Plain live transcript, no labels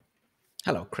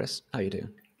Hello, Chris. How you doing?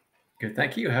 Good,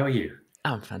 thank you. How are you?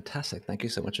 I'm fantastic. Thank you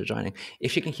so much for joining.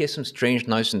 If you can hear some strange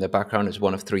noise in the background, it's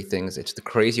one of three things. It's the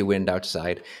crazy wind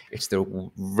outside, it's the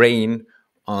rain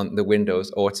on the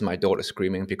windows, or it's my daughter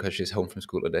screaming because she's home from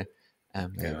school today. There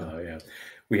you go. Yeah,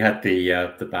 we had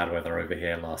the bad weather over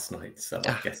here last night, so I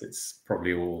Ah, guess it's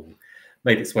probably all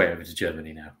made its way over to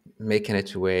Germany now. making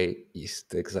its way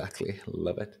east. Exactly.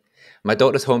 Love it. My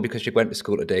daughter's home because she went to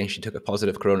school today and she took a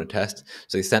positive corona test.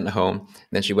 So they sent her home. And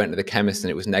then she went to the chemist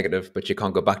and it was negative, but she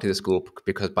can't go back to the school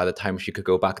because by the time she could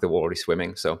go back, they were already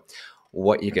swimming. So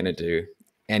what are you going to do?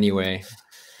 Anyway,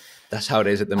 that's how it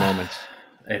is at the moment.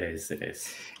 It is, it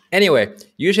is. Anyway,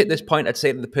 usually at this point, I'd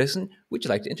say to the person, would you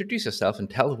like to introduce yourself and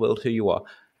tell the world who you are?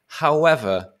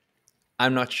 However,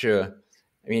 I'm not sure.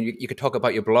 I mean, you could talk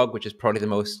about your blog, which is probably the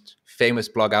most famous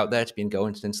blog out there. It's been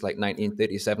going since like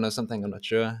 1937 or something. I'm not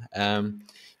sure.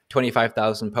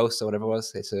 25,000 posts or whatever it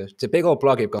was. It's a big old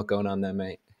blog you've got going on there,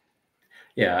 mate.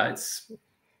 Yeah, it's.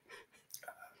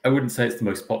 I wouldn't say it's the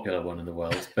most popular one in the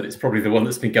world, but it's probably the one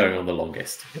that's been going on the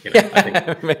longest. I think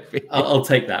Yeah, maybe. I'll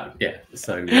take that. Yeah.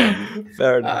 So,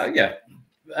 Fair enough. yeah,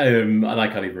 and I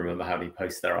can't even remember how many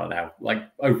posts there are now. Like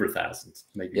over 1,000,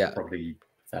 maybe Yeah. probably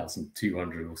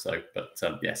 1,200 or so. But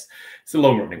yes, it's a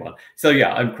long running one. So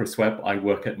yeah, I'm Chris Webb. I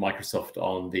work at Microsoft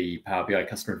on the Power BI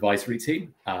customer advisory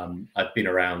team. I've been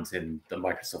around in the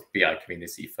Microsoft BI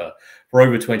community for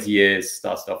over 20 years.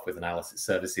 Started off with analysis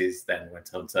services, then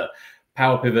went on to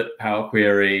Power Pivot, Power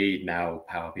Query, now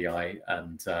Power BI,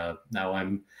 and now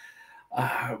I'm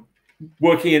uh,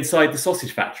 working inside the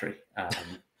sausage factory.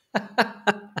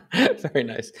 Very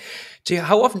nice.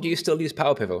 How often do you still use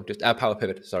Power Pivot? Just Power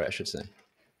Pivot. Sorry, I should say.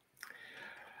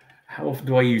 How often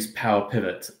do I use Power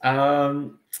Pivot?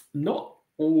 Not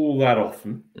all that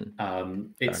often. Mm,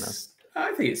 fair enough.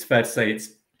 I think it's fair to say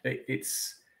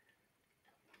it's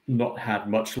not had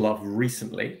much love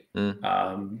recently,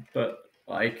 Mm, but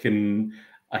I can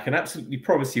absolutely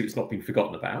promise you it's not been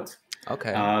forgotten about.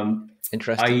 okay. Um,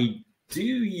 Interesting. I do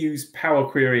use Power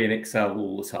Query in Excel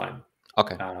all the time.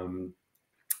 Okay. Um,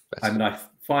 I That's mean, I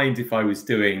find if I was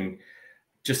doing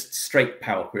just straight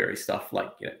Power Query stuff,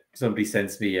 like somebody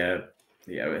sends me a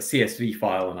CSV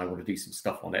file and I want to do some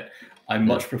stuff on it, I mm,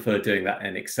 much prefer doing that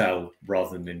in Excel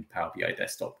rather than in Power BI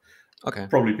Desktop. okay.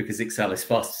 Probably because Excel is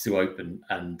fast to open,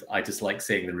 and I just like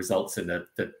seeing the results in the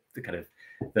kind of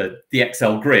the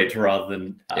Excel grid rather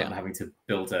than Yeah. having to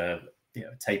build a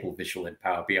table visual in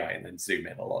Power BI and then zoom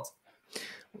in a lot.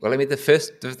 Well, I mean, the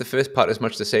first part is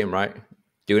much the same, right?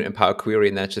 Doing it in Power Query,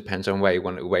 and then it just depends on where you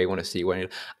want to see when.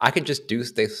 I can just do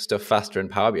this stuff faster in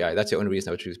Power BI. That's the only reason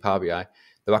I would choose Power BI.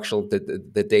 The actual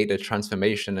the data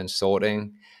transformation and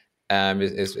sorting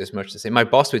is much the same. My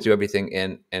boss would do everything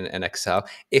in Excel.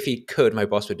 If he could, my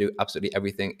boss would do absolutely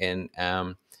everything in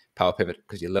Power Pivot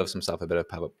because he loves himself a bit of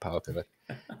Power Pivot,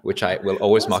 which I will Well,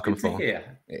 always that's mock him good to for.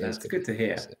 hear. It is That's good. good to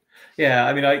hear. So, Yeah,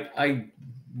 I mean, I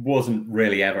wasn't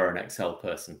really ever an Excel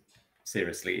person.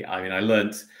 Seriously, I mean, I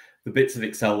learned the bits of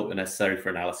Excel that were necessary for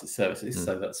analysis services, mm,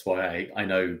 so that's why I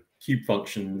know cube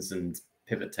functions and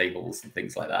pivot tables and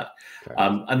things like that. fair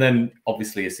enough. And then,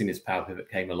 obviously, as soon as Power Pivot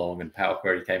came along and Power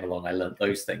Query came along, I learned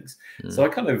those things. So Mm,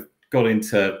 I kind of got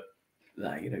into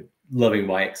loving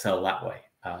my Excel that way.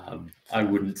 I fair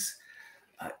wouldn't.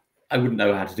 I wouldn't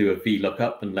know how to do a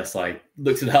VLOOKUP unless I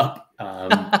looked it up.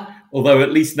 enough. Although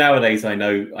at least nowadays I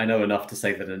know enough to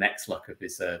say that an XLOOKUP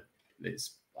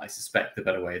is I suspect the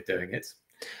better way of doing it.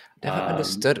 Never Um,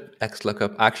 understood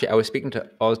XLOOKUP. Actually, I was speaking to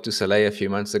Oz du Soleil a few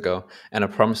months ago, and I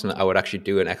promised him I would actually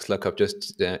do an XLOOKUP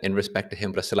just in respect to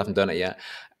him, but I still haven't done it yet.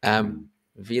 Um,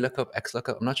 hmm. VLOOKUP,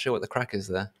 XLOOKUP, I'm not sure what the crack is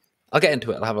there. I'll get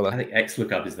into it. I'll have a I look. think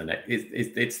XLOOKUP is the next.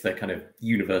 It's the kind of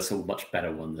universal, much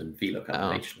better one than VLOOKUP and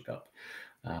Oh, HLOOKUP.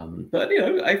 But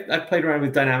I've played around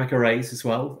with dynamic arrays as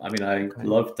well. I mean, I okay.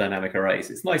 love dynamic arrays.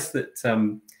 It's nice that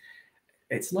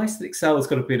Excel has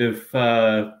got a bit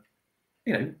of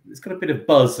it's got a bit of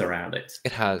buzz around it,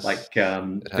 It has. like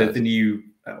It the has. new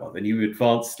the new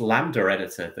advanced Lambda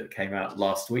editor that came out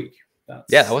last week. Yeah, I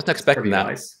That's wasn't that's expecting pretty that.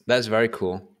 nice. That's very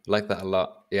cool. I like that a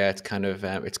lot. Yeah, it's kind of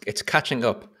it's catching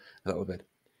up a little bit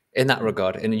in that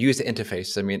regard. In user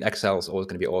interface, I mean, Excel is always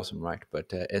going to be awesome, right?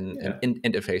 But Yeah, in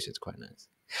interface, it's quite nice.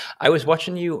 I was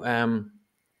watching you.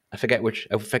 I forget which.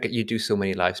 I forget you do so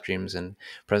many live streams and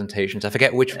presentations. I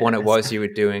forget which one it yes. was you were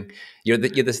doing. You're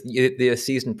the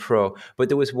seasoned pro, but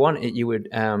there was one you were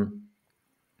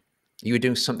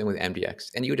doing something with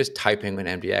MDX, and you were just typing in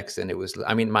MDX, and it was.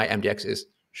 I mean, my MDX is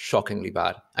shockingly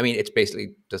bad. I mean, it's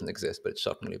basically doesn't exist, but it's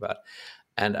shockingly bad.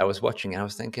 And I was watching, and I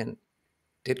was thinking,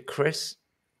 did Chris?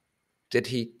 Did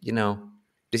he?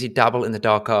 does he dabble in the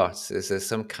dark arts? Is there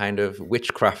some kind of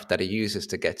witchcraft that he uses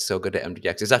to get so good at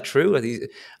MDX? Is that true? Are these,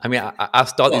 I mean, I'll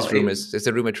start Well, these rumors. Is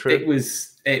the rumor true? it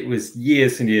was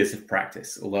years and years of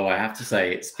practice. Although I have to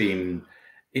say it's been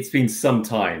some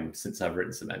time since I've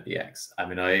written some MDX. I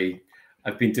mean,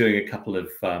 I've been doing a couple of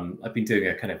I've been doing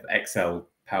a kind of Excel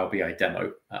Power BI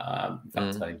demo. In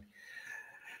fact, I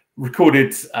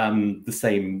recorded the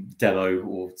same demo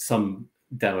or some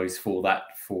demos for that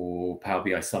for Power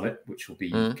BI Summit, which will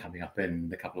be coming up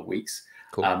in a couple of weeks.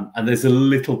 Cool. And there's a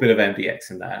little bit of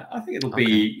MDX in there. I think it'll be,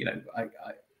 you know,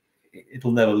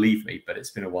 it'll never leave me, but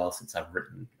it's been a while since I've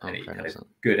written any kind of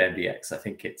good MDX. I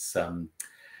think it's I'm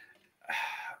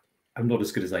not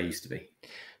as good as I used to be.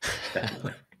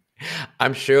 Definitely.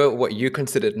 I'm sure what you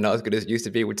considered not as good as it used to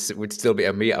be would still be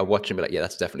a me. I watch and be like, yeah,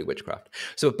 that's definitely witchcraft.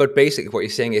 So, but basically, what you're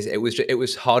saying is it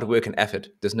was hard work and effort.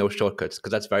 There's no shortcuts,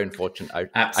 because that's very unfortunate.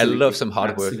 I love some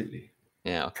hard work.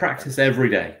 Yeah, okay, practice every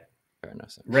day. Fair enough.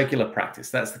 So. Regular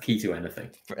practice. That's the key to anything.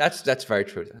 That's very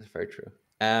true. That's very true.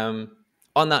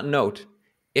 On that note,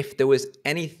 if there was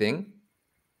anything,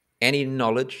 any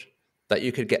knowledge that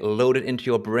you could get loaded into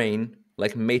your brain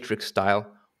like Matrix style,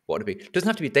 what would it be? It doesn't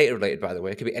have to be data related, by the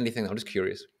way. It could be anything. I'm just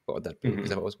curious. What would that be?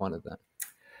 Because I've always wanted that.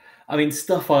 I mean,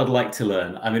 stuff I'd like to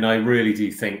learn. I mean, I really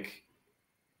do think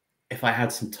if I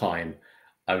had some time,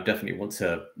 I would definitely want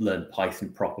to learn Python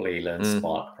properly, learn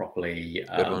Spark properly,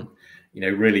 you know,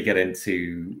 really get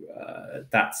into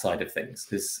that side of things.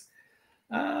 Because,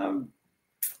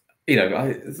 you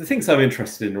know, the things I'm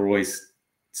interested in are always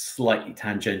slightly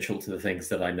tangential to the things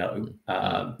that I know.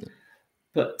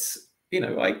 But you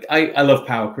know, I love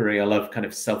Power Query. I love kind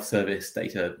of self-service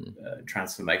data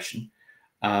transformation.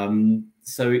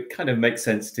 So it kind of makes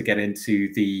sense to get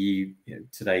into the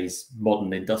today's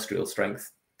modern industrial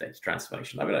strength data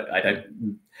transformation. I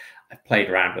mean, I've played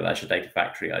around with Azure Data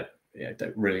Factory. I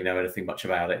don't really know anything much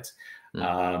about it.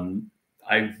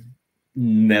 I've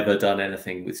never done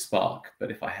anything with Spark, but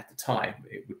if I had the time,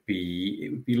 it would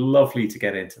be lovely to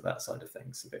get into that side of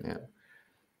things a bit more.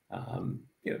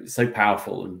 You know, it's so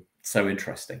powerful and so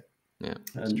interesting. Yeah,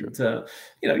 and you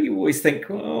know, you always think,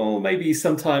 well, maybe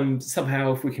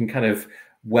somehow if we can kind of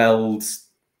weld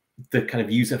the kind of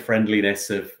user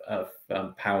friendliness of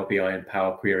Power BI and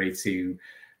Power Query to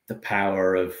the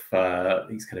power of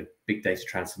these kind of big data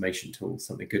transformation tools,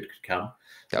 something good could come.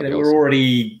 You know, we're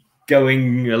already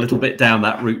going a little bit down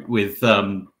that route with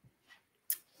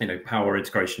you know, Power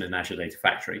Integration in Azure Data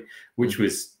Factory, which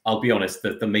was, I'll be honest,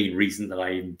 the main reason that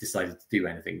I decided to do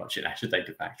anything much in Azure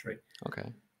Data Factory.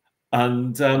 Okay.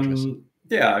 And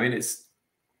yeah, I mean,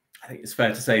 I think it's fair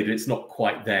to say that it's not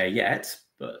quite there yet,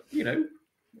 but you know,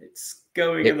 it's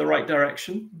going in the right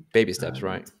direction. Baby steps,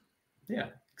 right? Yeah,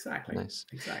 exactly. Nice.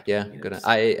 Exactly. Yeah, good.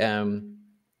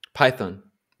 Python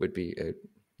would be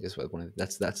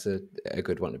that's a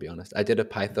good one, to be honest. I did a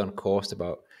Python course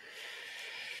about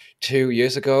 2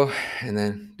 years ago and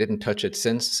then didn't touch it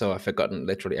since, so I've forgotten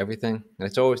literally everything. And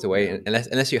it's always the way,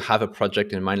 unless you have a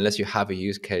project in mind, unless you have a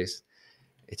use case,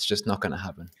 it's just not going to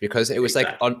happen, because it was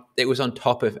it was on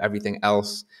top of everything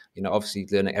else. You know, obviously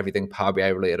learning everything Power BI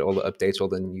related, all the updates, all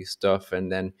the new stuff,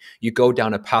 and then you go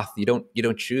down a path. You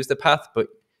don't choose the path, but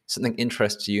something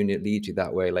interests you and it leads you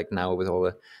that way. Like now with all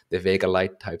the Vega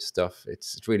Lite type stuff,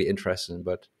 it's really interesting.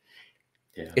 But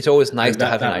it's always nice to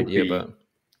have an idea. But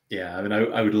yeah, I mean,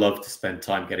 I would love to spend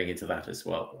time getting into that as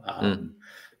well.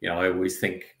 You know, I always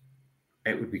think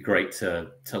it would be great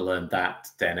to learn that,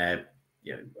 then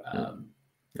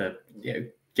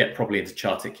get probably into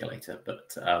Charticulator.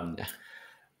 But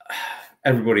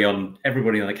everybody on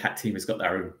the CAT team has got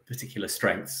their own particular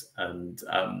strengths, and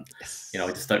you know,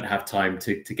 I just don't have time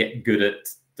to get good at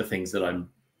the things that I'm,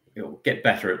 you know, get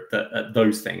better at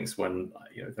those things when,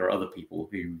 you know, there are other people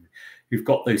who've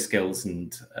got those skills,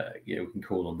 and you know, we can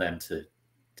call on them to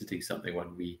do something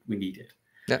when we need it.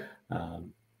 Yeah,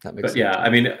 that makes sense. Yeah, I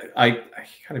mean, I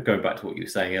kind of going back to what you were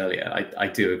saying earlier, I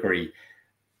do agree.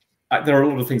 There are a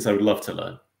lot of things I would love to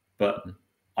learn, but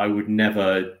I would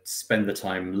never spend the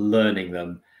time learning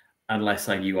them unless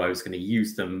I knew I was going to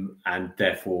use them, and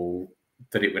therefore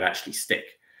that it would actually stick.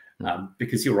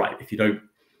 Because you're right, if you don't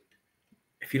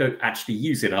actually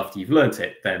use it after you've learnt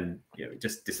it, then, you know, it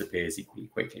just disappears equally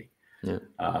quickly. Yeah.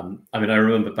 I mean, I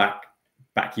remember back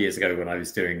years ago when I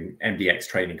was doing MDX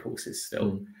training courses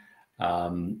still.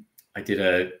 I did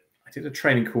a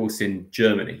training course in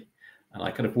Germany, and I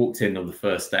kind of walked in on the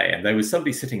first day, and there was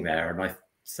somebody sitting there, and I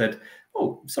said,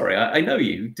 "Oh, sorry, I know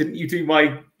you. Didn't you do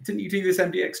this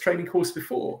MDX training course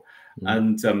before?"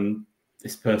 And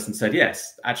this person said,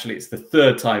 "Yes, actually, it's the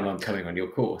third time I'm coming on your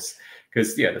course,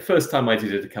 because the first time I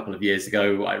did it a couple of years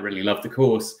ago, I really loved the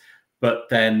course, but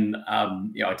then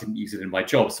I didn't use it in my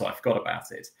job, so I forgot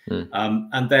about it.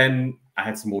 And then I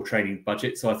had some more training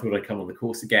budget, so I thought I'd come on the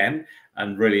course again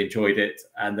and really enjoyed it,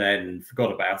 and then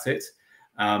forgot about it.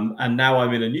 And now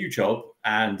I'm in a new job,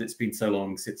 and it's been so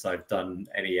long since I've done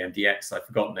any MDX, I've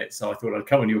forgotten it. So I thought I'd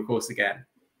come on your course again.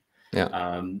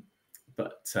 Yeah.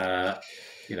 That's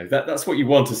what you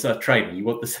want as a trainer. You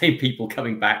want the same people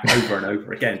coming back over and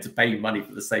over again to pay you money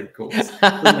for the same course. It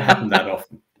doesn't happen that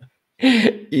often.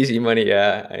 Easy money,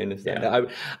 yeah, I understand. Yeah.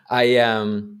 I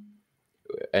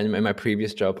and in my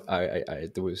previous job, I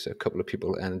there was a couple of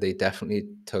people, and they definitely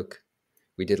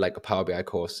we did like a Power BI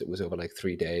course. It was over like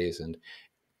 3 days, and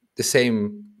the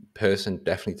same person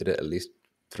definitely did it at least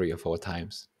 3 or 4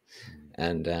 times.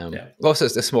 And also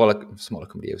it's a smaller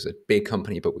company. It was a big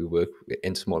company, but we work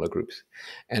in smaller groups.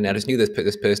 And I just knew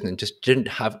this person and just didn't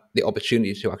have the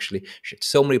opportunity to actually shit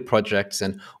so many projects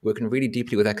and working really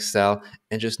deeply with Excel,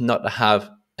 and just not to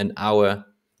have an hour.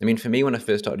 I mean, for me, when I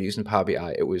first started using Power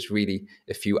BI, it was really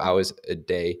a few hours a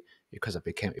day, because it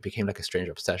became like a strange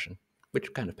obsession,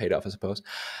 which kind of paid off, I suppose.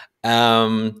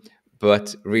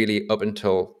 But really up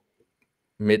until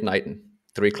midnight and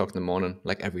 3 o'clock in the morning,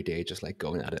 like every day, just like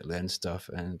going at it, learn stuff.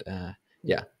 And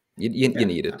you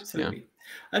need it. Absolutely. Yeah.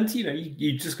 And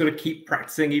you just got to keep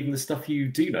practicing even the stuff you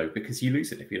do know, because you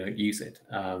lose it if you don't use it.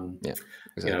 Yeah,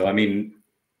 exactly. I mean,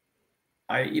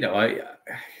 I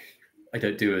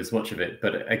don't do as much of it,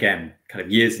 but again, kind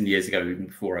of years and years ago, even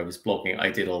before I was blogging, I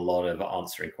did a lot of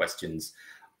answering questions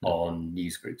on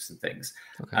news groups and things.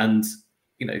 Okay. And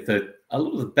a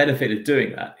lot of the benefit of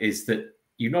doing that is that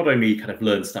you not only kind of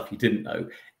learn stuff you didn't know,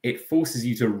 it forces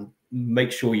you to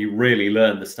make sure you really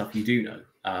learn the stuff you do know.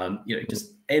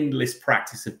 Just endless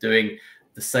practice of doing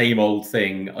the same old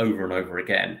thing over and over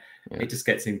again. Yeah. It just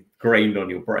gets ingrained on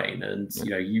your brain, and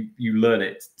you learn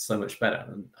it so much better.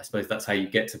 And I suppose that's how you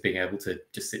get to being able to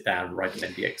just sit down and write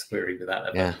an MDX query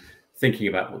without ever thinking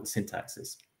about what the syntax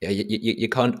is. Yeah, you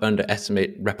can't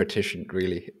underestimate repetition.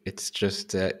 Really, it's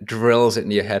just drills it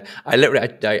in your head.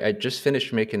 I just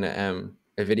finished making a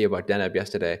video about Deneb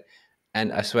yesterday,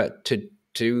 and I swear, to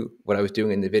do what I was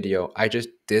doing in the video, I just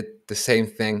did the same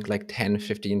thing like 10,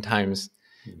 15 times,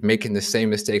 making the same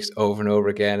mistakes over and over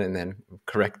again, and then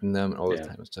correcting them and all this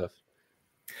type of stuff.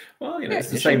 Well, it's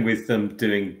the same with them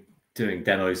doing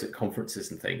demos at conferences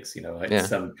and things.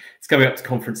 It's coming up to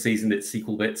conference season. It's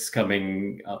SQL Bits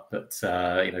coming up at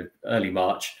early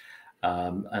March,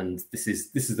 and this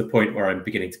is the point where I'm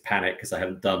beginning to panic because I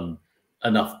haven't done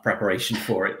enough preparation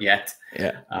for it yet.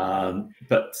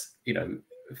 But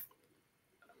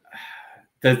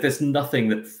there's nothing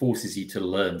that forces you to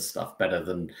learn stuff better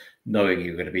than knowing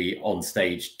you're going to be on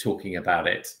stage talking about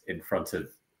it in front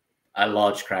of a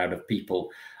large crowd of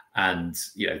people, and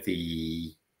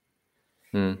the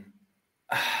kind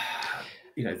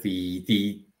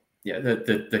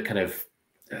of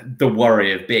the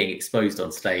worry of being exposed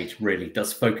on stage really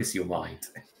does focus your mind.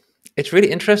 It's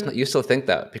really interesting that you still think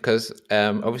that, because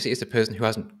obviously it's a person who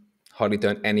hasn't hardly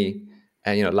done any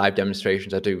live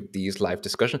demonstrations. I do these live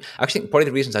discussions. Actually, part of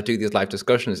the reasons I do these live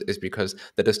discussions is because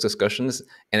they're just discussions,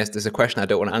 and there's a question I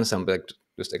don't want to answer, but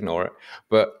just ignore it.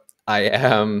 But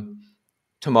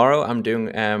tomorrow I'm doing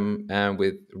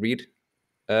with Reed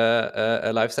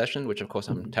a live session, which of course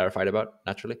I'm terrified about,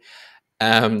 naturally.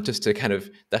 Just to kind of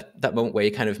that moment where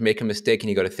you kind of make a mistake and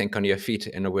you got to think on your feet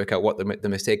and work out what the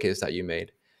mistake is that you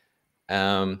made.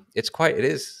 It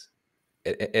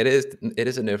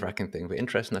is a nerve-wracking thing, but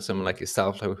interesting that someone like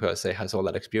yourself, who I say has all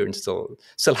that experience, still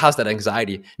has that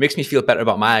anxiety. It makes me feel better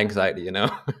about my anxiety,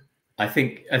 I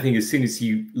think as soon as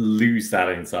you lose that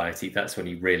anxiety, that's when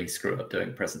you really screw up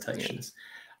doing presentations.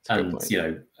 And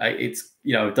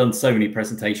I've done so many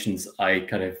presentations. I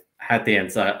kind of had the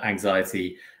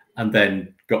anxiety, and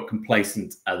then got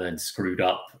complacent, and then screwed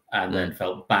up, and then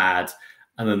felt bad,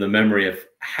 and then the memory of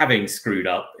having screwed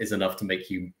up is enough to make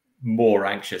you more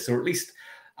anxious, or at least,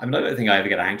 I don't think I ever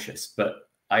get anxious, but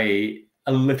a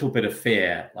little bit of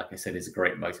fear, like I said, is a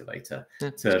great motivator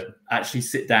to actually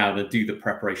sit down and do the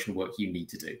preparation work you need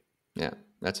to do. Yeah,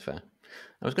 that's fair.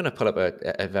 I was going to pull up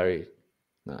a very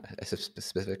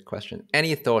specific question.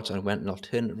 Any thoughts on when an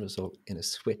alternative result in a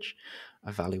switch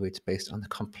evaluates based on the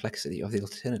complexity of the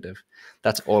alternative?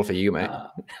 That's all for you, mate.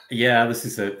 This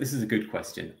is a good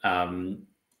question. I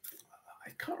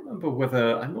can't remember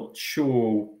whether, I'm not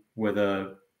sure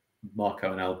whether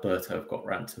Marco and Alberto have got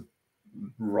around to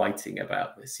writing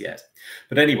about this yet.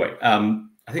 But anyway,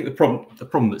 I think the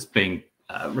problem that's being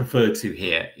referred to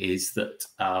here is that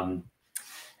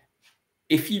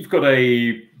if you've got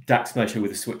a DAX measure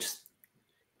with a switch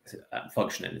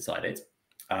function inside it,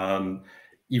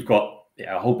 you've got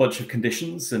a whole bunch of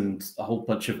conditions and a whole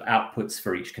bunch of outputs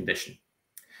for each condition.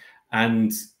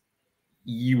 And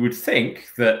you would think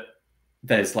that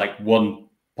there's like one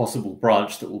possible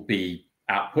branch that will be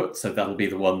output, so that'll be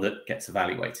the one that gets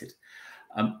evaluated.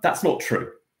 That's not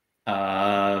true.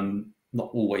 Not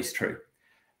always true.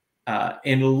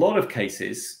 In a lot of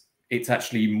cases, it's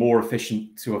actually more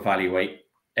efficient to evaluate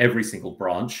every single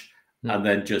branch and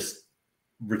then just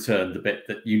return the bit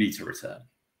that you need to return.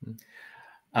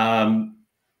 And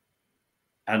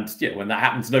when that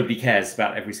happens, nobody cares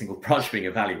about every single branch being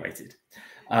evaluated.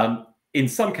 In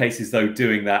some cases, though,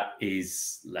 doing that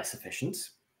is less efficient.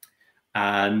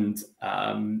 And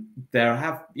there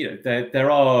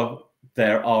were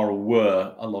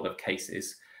a lot of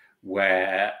cases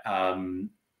where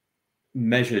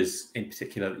measures in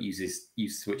particular that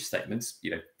use switch statements,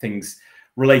 things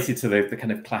related to the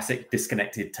kind of classic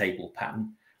disconnected table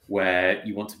pattern, where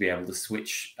you want to be able to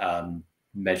switch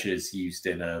measures used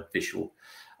in a visual,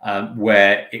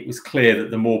 where it was clear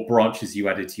that the more branches you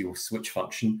added to your switch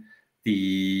function,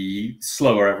 the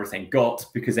slower everything got,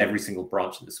 because every single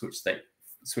branch of the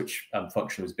switch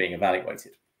function was being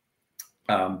evaluated.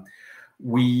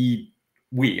 We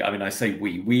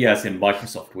as in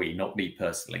Microsoft, not me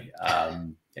personally.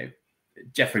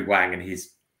 Jeffrey Wang and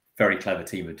his very clever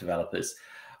team of developers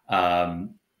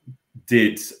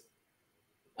did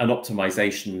an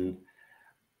optimization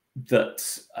that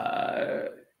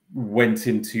went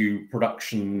into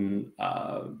production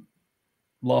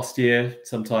last year,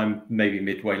 sometime maybe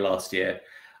midway last year,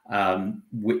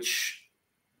 which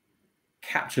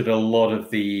captured a lot of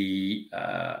the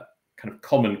kind of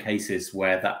common cases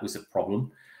where that was a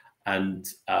problem, and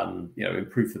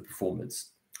improved the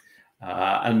performance.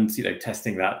 And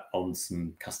testing that on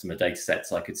some customer data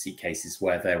sets, I could see cases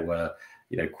where there were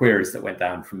queries that went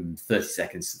down from 30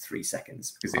 seconds to 3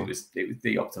 seconds because it was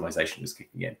the optimization was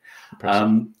kicking in.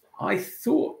 I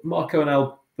thought Marco and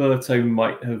Alberto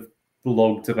might have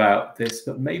blogged about this,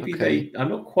 but maybe I'm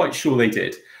not quite sure they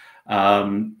did.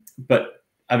 But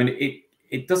I mean,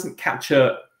 it doesn't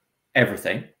capture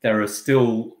everything. There are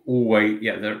still always,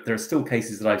 there are still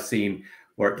cases that I've seen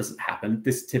where it doesn't happen.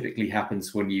 This typically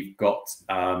happens when you've got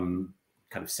kind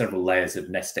of several layers of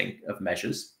nesting of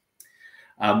measures.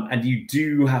 And you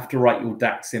do have to write your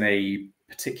DAX in a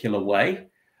particular way.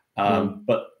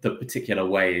 But the particular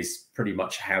way is pretty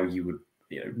much how you would,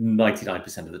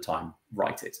 99% of the time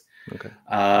write it.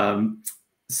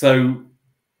 So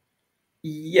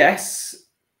yes,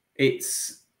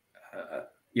 it's,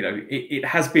 it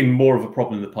has been more of a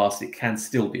problem in the past. It can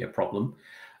still be a problem.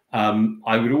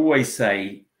 I would always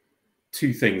say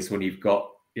two things when you've got,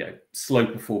 slow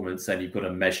performance and you've got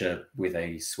a measure with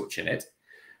a switch in it.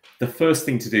 The first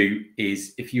thing to do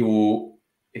is if you're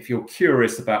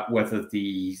curious about whether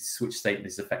the switch statement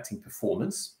is affecting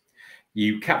performance,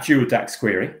 you capture your DAX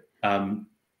query,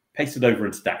 paste it over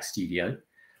into DAX Studio,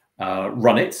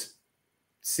 run it,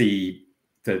 see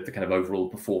the kind of overall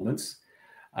performance,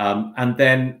 and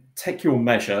then take your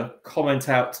measure, comment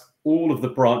out all of the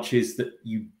branches that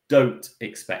you don't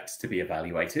expect to be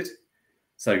evaluated.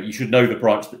 So you should know the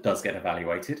branch that does get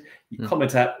evaluated. You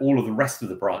comment out all of the rest of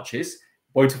the branches.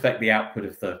 Won't affect the output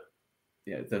of the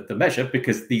measure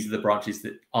because these are the branches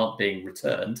that aren't being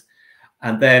returned.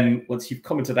 And then once you've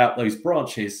commented out those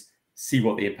branches, see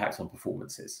what the impact on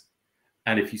performance is.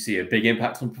 And if you see a big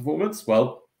impact on performance,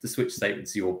 well, the switch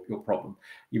statement's your problem.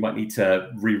 You might need to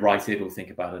rewrite it or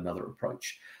think about another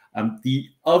approach. The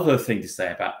other thing to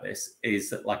say about this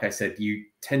is that, like I said, you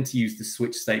tend to use the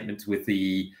switch statement with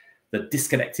the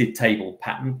disconnected table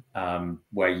pattern,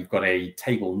 where you've got a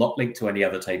table not linked to any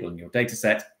other table in your data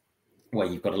set, where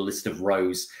you've got a list of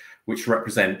rows which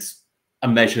represent a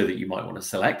measure that you might want to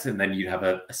select. And then you have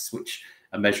a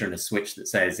measure and a switch that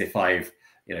says, if I've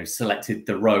selected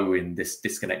the row in this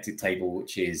disconnected table,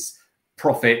 which is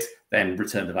profit, then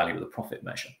return the value of the profit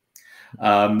measure.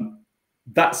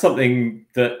 That's something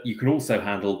that you can also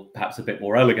handle perhaps a bit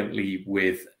more elegantly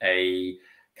with a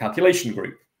calculation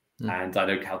group. And I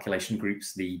know calculation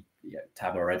groups need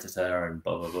tabular editor and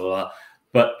blah, blah, blah.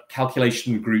 But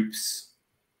calculation groups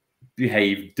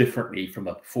behave differently from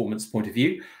a performance point of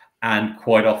view and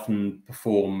quite often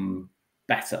perform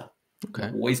better.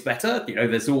 Not always better.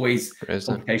 There's always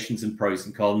complications and pros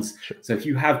and cons. Sure. So if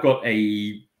you have got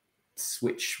a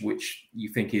switch which you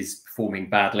think is performing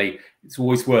badly, it's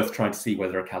always worth trying to see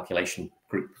whether a calculation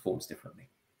group performs differently.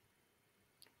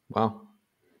 Wow.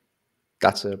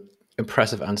 That's a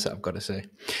Impressive answer, I've got to say.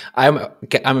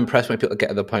 I'm impressed when people get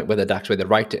to the point where the DAX where they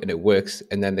write it and it works,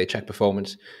 and then they check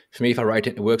performance. For me, if I write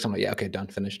it and it works, I'm like, yeah, okay, done,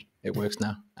 finished. It works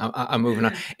now. I'm moving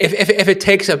on. If it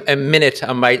takes a minute,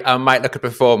 I might look at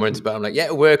performance, but I'm like, yeah,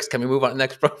 it works. Can we move on to the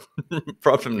next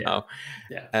problem now?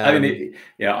 Yeah, I mean,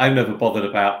 I'm never bothered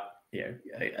about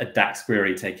a DAX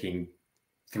query taking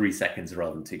 3 seconds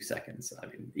rather than 2 seconds. I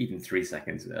mean, even 3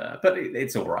 seconds, but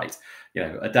it's all right.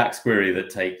 A DAX query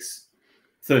that takes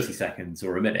 30 seconds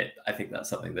or a minute, I think that's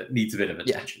something that needs a bit of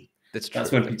attention. Yeah, that's true.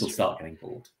 That's when people start getting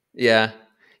bored. Yeah,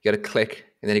 you got to click,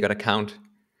 and then you got to count.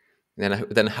 And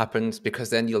then it happens,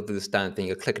 because then you'll do the standard thing.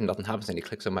 You'll click and nothing happens, and you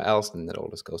click somewhere else, and then it all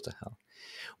just goes to hell.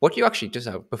 What do you actually, just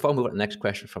before I move on to the next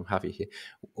question from Javi here,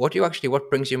 what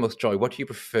brings you most joy? What do you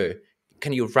prefer?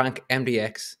 Can you rank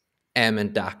MDX, M,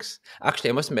 and DAX? Actually,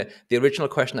 I must admit, the original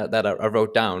question that I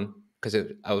wrote down, because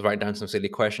I was writing down some silly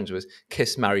questions, was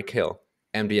kiss, marry, kill,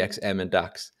 MDX, M, and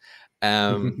DAX.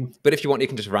 But if you want, you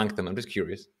can just rank them. I'm just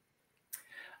curious.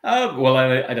 Well,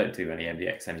 I don't do any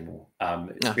MDX anymore.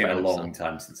 It's been a long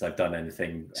time since I've done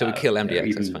anything. So we kill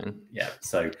MDX, that's fine. Yeah,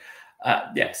 so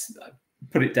yes,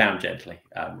 put it down gently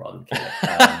rather than kill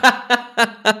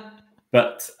it.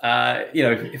 But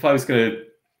if I was going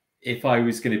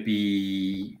to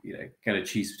be going to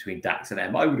choose between DAX and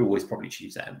M, I would always probably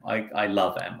choose M. I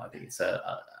love M. I think it's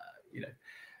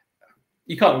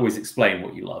you can't always explain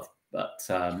what you love. But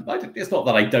it's not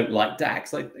that I don't like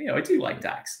DAX. I do like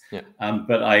DAX. Yeah.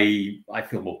 But I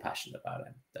feel more passionate about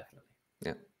M, definitely.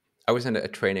 Yeah. I was in a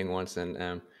training once, and we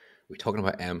were talking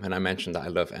about M, and I mentioned that I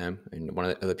love M. And one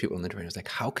of the other people in the training was like,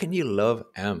 "How can you love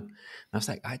M?" And I was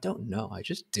like, "I don't know. I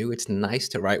just do. It's nice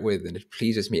to write with, and it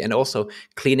pleases me. And also,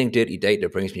 cleaning dirty data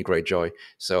brings me great joy.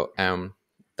 So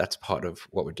that's part of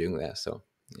what we're doing there. So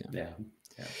yeah.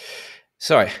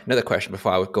 Sorry, another question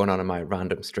before I was going on in my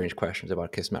random strange questions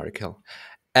about Kiss, Marry, Kill.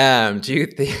 Do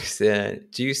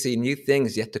you see new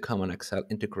things yet to come on Excel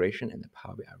integration in the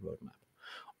Power BI roadmap,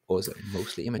 or is it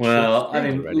mostly immature? Well, I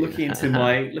mean, looking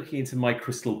into my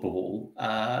crystal ball,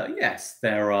 yes,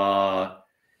 there are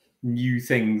new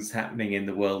things happening in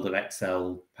the world of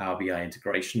Excel Power BI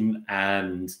integration,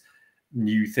 and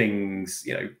new things,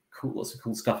 lots of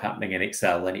cool stuff happening in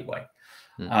Excel anyway.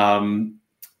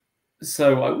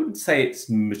 So I wouldn't say it's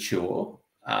mature.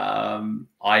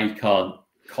 I can't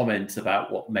comment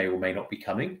about what may or may not be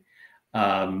coming.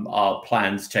 Our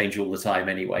plans change all the time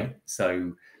anyway.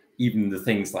 So even the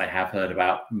things that I have heard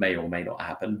about may or may not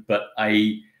happen. But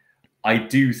I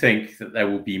do think that there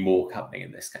will be more coming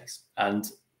in this case. And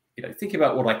think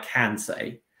about what I can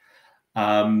say.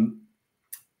 One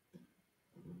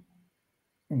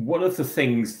of the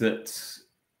things that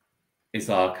is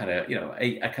our kind of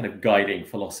a kind of guiding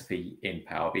philosophy in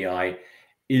Power BI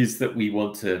is that we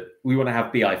want to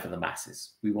have BI for the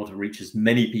masses. We want to reach as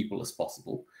many people as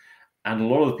possible, and a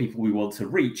lot of the people we want to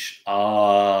reach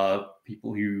are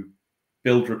people who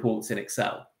build reports in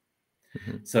Excel.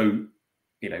 So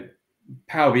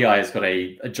Power BI has got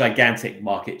a gigantic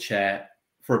market share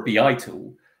for a BI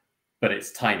tool, but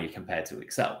it's tiny compared to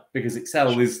Excel, because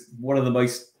Excel is one of the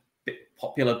most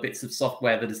popular bits of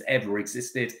software that has ever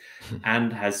existed,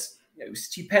 and has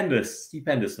stupendous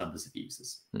numbers of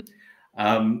users.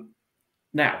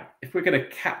 Now, if we're going to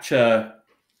capture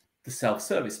the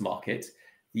self-service market,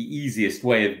 the easiest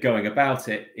way of going about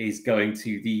it is going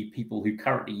to the people who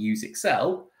currently use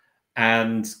Excel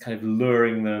and kind of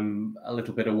luring them a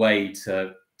little bit away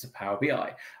to Power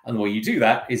BI. And the way you do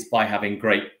that is by having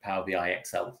great Power BI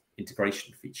Excel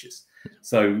integration features.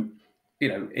 So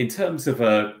in terms of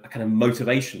a kind of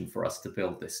motivation for us to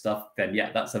build this stuff, then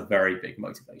yeah, that's a very big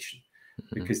motivation,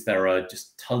 because there are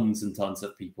just tons and tons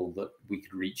of people that we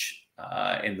could reach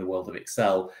in the world of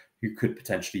Excel who could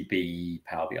potentially be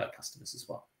Power BI customers as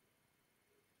well.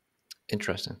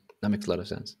 Interesting. That makes a lot of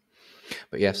sense.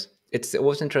 But yes, it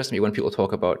always interests me when people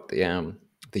talk about the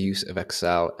use of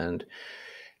Excel and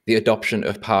the adoption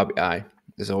of Power BI.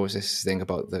 There's always this thing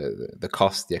about the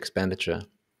cost, the expenditure,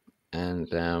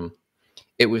 and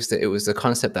it was the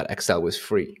concept that Excel was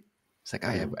free. It's like,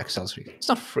 yeah, Excel's free. It's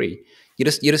not free. You're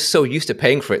just so used to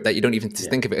paying for it that you don't even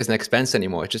think of it as an expense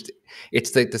anymore.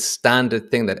 It's the standard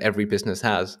thing that every business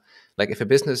has. Like, if a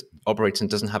business operates and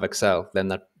doesn't have Excel, then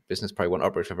that business probably won't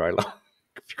operate for very long.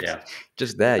 Yeah,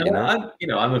 just there,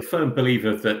 I'm a firm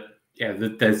believer that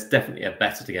that there's definitely a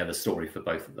better together story for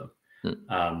both of them.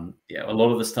 A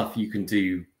lot of the stuff you can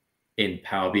do in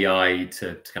Power BI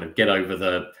to kind of get over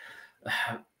the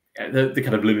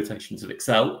kind of limitations of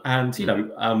Excel, and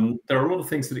there are a lot of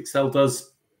things that Excel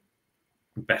does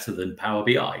better than Power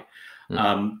BI.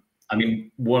 I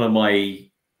mean, one of my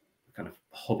kind of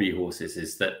hobby horses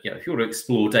is that if you want to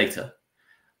explore data,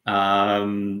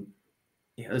 There's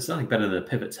nothing better than a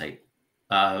pivot table.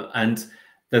 And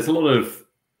there's a lot of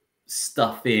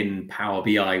stuff in Power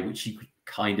BI which you could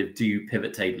kind of do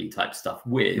pivot table type stuff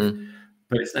with,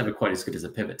 but it's never quite as good as a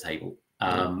pivot table.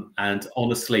 And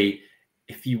honestly,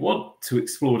 if you want to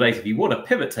explore data, if you want a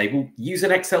pivot table, use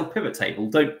an Excel pivot table.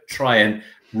 Don't try and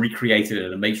recreate it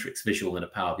in a matrix visual in a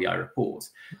Power BI report.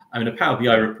 I mean, a Power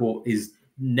BI report is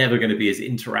never going to be as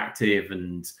interactive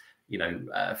and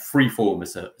freeform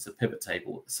as a pivot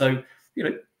table. So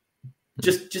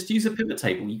just use a pivot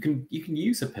table. You can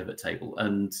use a pivot table,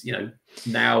 and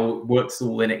now it works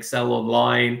all in Excel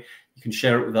online. You can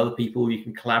share it with other people. You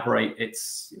can collaborate.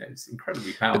 It's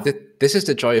incredibly powerful. But this is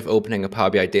the joy of opening a Power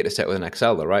BI data set with an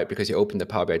Excel, though, right? Because you open the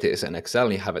Power BI data set in Excel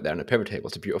and you have it there in a pivot table.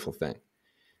 It's a beautiful thing.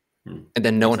 And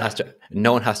then no one has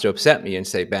to upset me and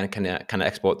say, Ben, can I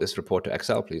export this report to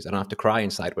Excel, please? I don't have to cry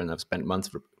inside when I've spent months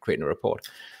creating a report.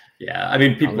 Yeah, I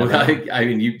mean,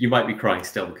 you might be crying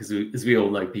still, because as we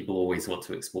all know, people always want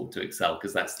to export to Excel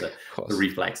because that's the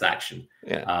reflex action.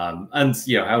 Yeah. And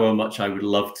however much I would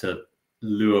love to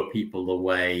lure people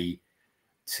away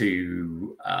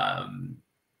to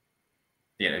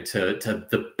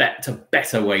to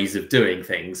better ways of doing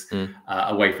things,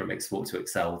 away from export to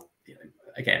Excel.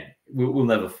 Again, we'll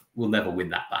never win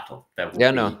that battle. There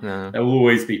will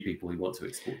always be people who want to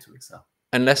export to Excel.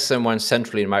 Unless someone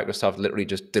centrally in Microsoft literally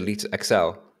just deletes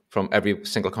Excel from every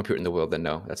single computer in the world, then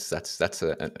no, that's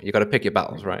you got to pick your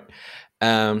battles, right?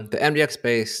 The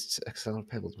MDX-based Excel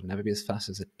tables will never be as fast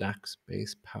as a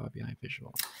DAX-based Power BI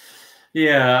visual.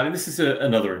 Yeah, I mean, this is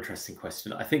another interesting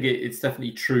question. I think it's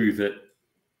definitely true that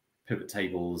pivot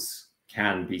tables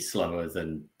can be slower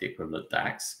than the equivalent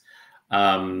DAX.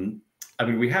 I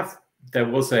mean, there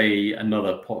was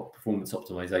another performance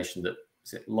optimization that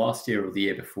was it last year or the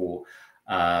year before,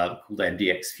 called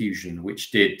MDX Fusion,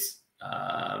 which did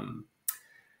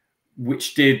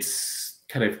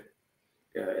kind of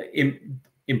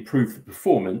improve the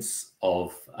performance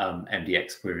of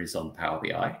MDX queries on Power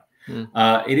BI.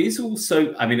 It is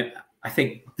also, I mean, I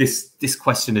think this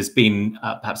question has been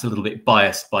perhaps a little bit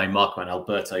biased by Marco and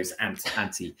Alberto's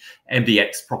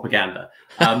anti-MDX propaganda.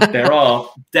 There are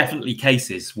definitely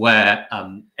cases where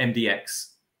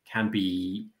MDX can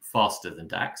be faster than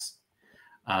DAX.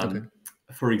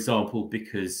 For example,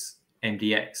 because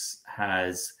MDX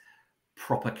has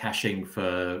proper caching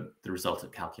for the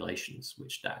resultant calculations,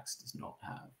 which DAX does not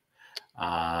have.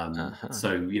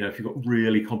 So, if you've got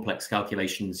really complex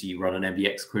calculations, you run an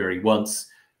MDX query once,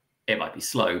 it might be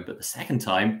slow, but the second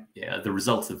time, the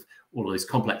results of all of those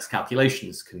complex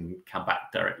calculations can come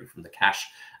back directly from the cache,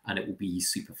 and it will be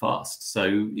super fast.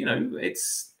 So,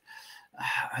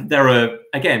 there are,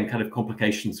 again, kind of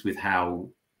complications with how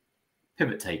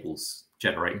pivot tables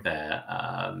generate their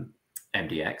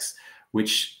MDX,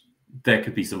 which there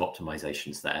could be some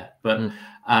optimizations there. But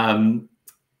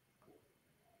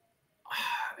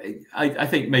I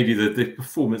think maybe the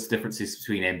performance differences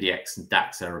between MDX and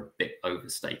DAX are a bit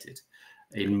overstated.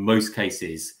 In most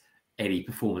cases, any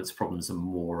performance problems are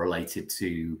more related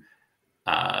to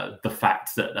the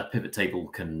fact that a pivot table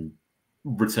can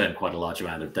return quite a large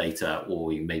amount of data,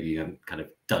 or maybe you haven't kind of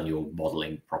done your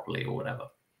modeling properly or whatever.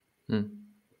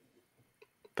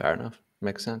 Fair enough.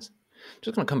 Makes sense.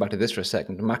 Just going to come back to this for a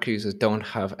second. Mac users don't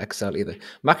have Excel either.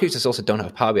 Mac users also don't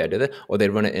have Power BI, do they? Or they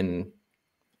run it in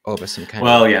over some kind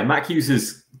of... yeah, Mac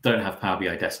users don't have Power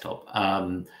BI desktop.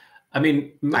 I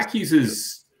mean, Mac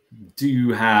users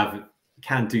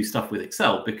can do stuff with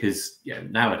Excel because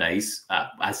nowadays,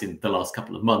 as in the last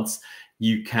couple of months,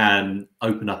 you can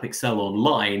open up Excel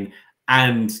online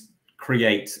and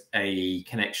create a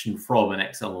connection from an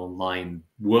Excel Online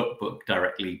workbook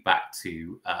directly back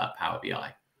to Power BI.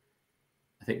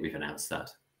 I think we've announced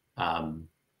that.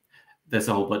 There's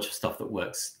a whole bunch of stuff that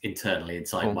works internally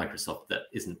inside Microsoft that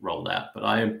isn't rolled out, but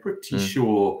I am pretty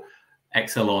sure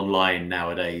Excel Online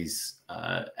nowadays,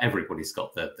 everybody's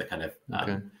got the kind of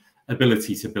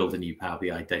ability to build a new Power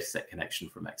BI dataset connection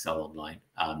from Excel Online.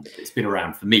 It's been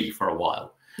around for me for a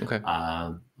while.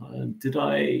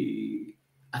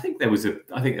 I think there was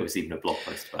even a blog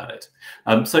post about it.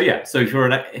 So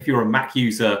if you're a Mac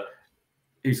user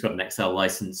who's got an Excel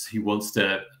license who wants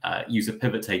to use a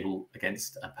pivot table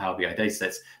against a Power BI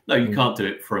datasets, no, you can't do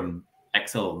it from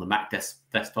Excel on the Mac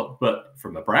desktop, but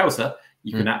from a browser,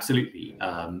 you can absolutely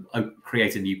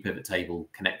create a new pivot table,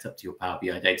 connect up to your Power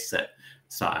BI dataset,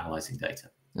 start analyzing data.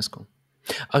 That's cool.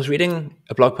 I was reading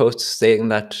a blog post saying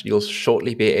that you'll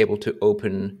shortly be able to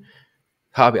open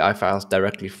Power BI files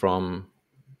directly from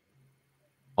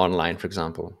online, for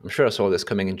example. I'm sure I saw this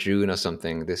coming in June or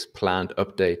something, this planned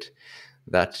update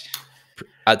that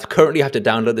currently you have to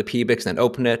download the PBIX and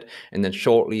open it, and then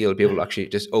shortly you'll be able to actually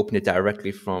just open it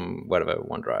directly from whatever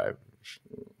OneDrive,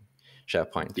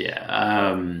 SharePoint. Yeah.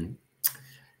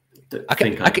 I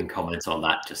think I can comment on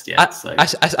that just yet.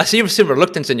 I see some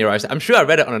reluctance in your eyes. I'm sure I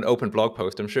read it on an open blog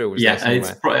post. I'm sure it was there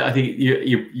somewhere. I think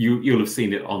you'll have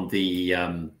seen it on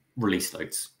the release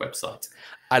notes website.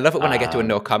 I love it when I get to a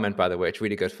no comment. By the way, it's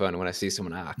really good fun when I see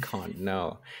someone. I can't.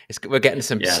 No, we're getting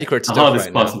some secret stuff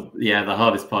right now. The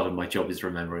hardest part of my job is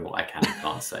remembering what I can and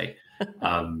can't say.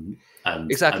 And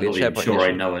exactly. I'm not even sure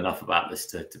I know enough about this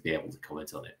to be able to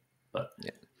comment on it. But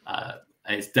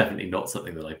it's definitely not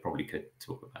something that I probably could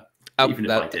talk about, even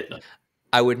if I did know.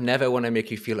 I would never want to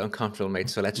make you feel uncomfortable, mate.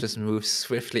 So let's just move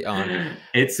swiftly on.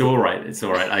 It's all right. It's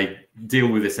all right. I deal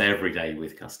with this every day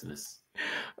with customers.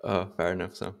 Oh, fair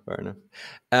enough. Fair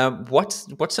enough. What's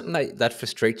something that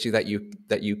frustrates you that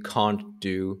you can't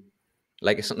do?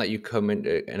 Like it's something that you come in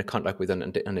a contact with on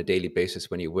a daily basis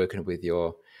when you're working with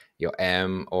your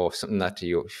M, or something that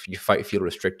you feel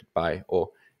restricted by, or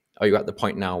are you at the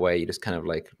point now where you just kind of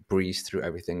like breeze through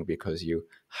everything because you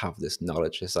have this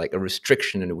knowledge? It's like a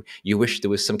restriction, and you wish there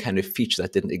was some kind of feature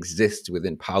that didn't exist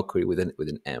within Power Query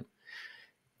within M.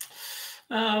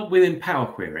 Within Power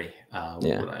Query, what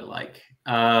would I like?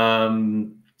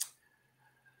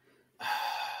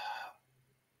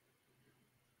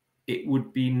 It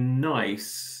would be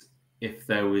nice if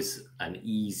there was an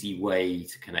easy way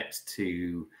to connect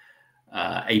to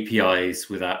APIs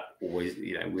without always,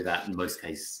 without in most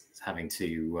cases having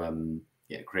to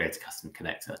create a custom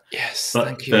connector. Yes, but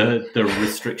thank you. The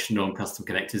restriction on custom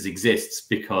connectors exists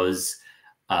because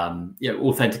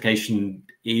authentication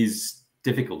is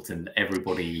difficult, and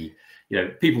everybody,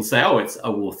 people say, oh, it's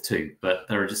OAuth 2, but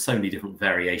there are just so many different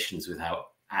variations with how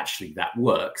actually that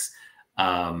works.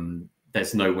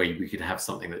 There's no way we could have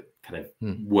something that kind of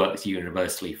works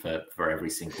universally for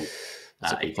every single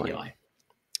API.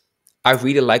 I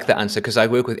really like that answer because I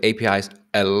work with APIs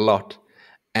a lot,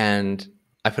 and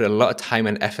I put a lot of time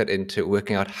and effort into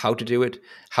working out how to do it,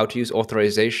 how to use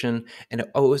authorization. And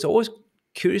I was always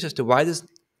curious as to why there's,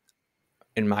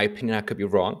 in my opinion, I could be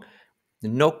wrong,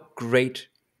 no great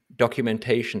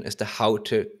documentation as to how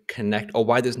to connect, or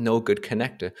why there's no good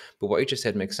connector. But what you just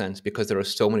said makes sense because there are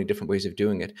so many different ways of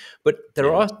doing it. But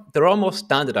there are more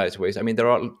standardized ways. I mean, there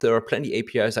are plenty of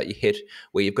APIs that you hit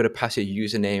where you've got to pass your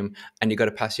username and you've got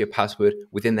to pass your password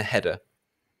within the header.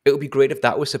 It would be great if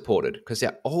that was supported, because I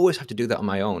always have to do that on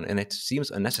my own, and it seems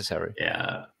unnecessary.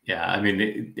 Yeah. I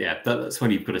mean, that's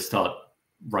when you've got to start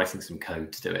writing some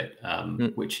code to do it,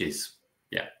 which is,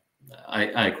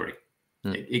 I agree.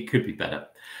 It could be better.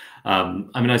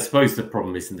 I mean, I suppose the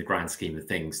problem is, in the grand scheme of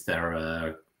things, there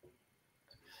are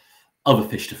other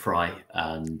fish to fry,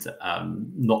 and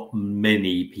not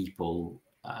many people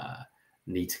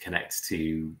need to connect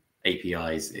to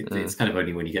APIs. It's kind of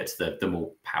only when you get to the more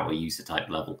power user type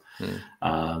level.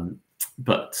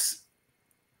 But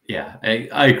yeah,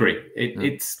 I agree.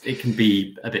 It can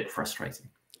be a bit frustrating.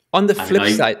 On the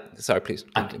flip side, sorry, please.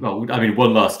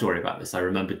 One last story about this. I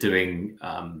remember doing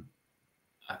a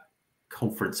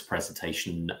conference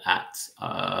presentation at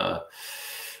not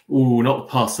the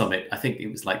PASS Summit. I think it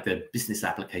was like the Business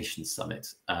Applications Summit,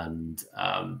 and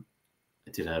I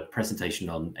did a presentation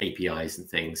on APIs and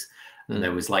things. And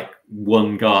there was like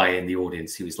one guy in the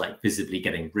audience who was like visibly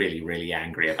getting really, really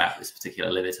angry about this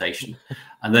particular limitation.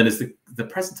 And then as the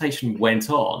presentation went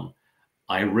on,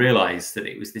 I realized that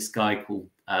it was this guy called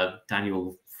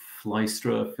Daniel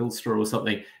Filstra or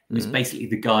something. It was basically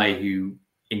the guy who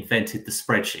invented the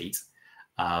spreadsheet.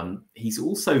 He's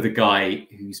also the guy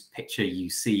whose picture you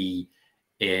see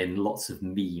in lots of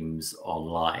memes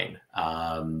online.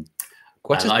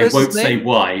 I won't say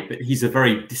why, but he's a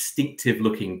very distinctive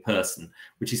looking person,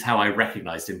 which is how I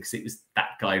recognized him, because it was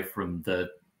that guy from the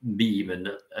meme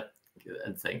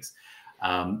and things.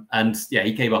 And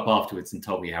he came up afterwards and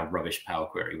told me how rubbish Power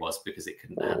Query was because it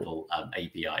couldn't handle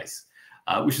APIs,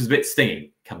 which was a bit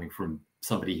stinging coming from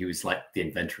somebody who was like the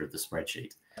inventor of the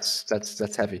spreadsheet.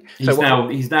 That's heavy. He's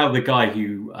now the guy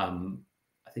who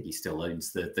I think he still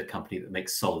owns the company that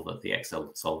makes Solver, the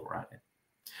Excel solver out there.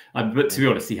 But to be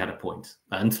honest, he had a point,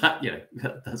 and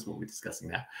that's what we're discussing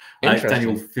now.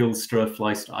 Daniel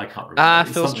Filstra, I can't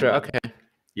remember. Filstra, okay.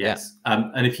 Yes,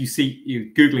 and if you're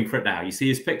googling for it now, you see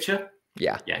his picture.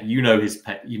 Yeah, you know his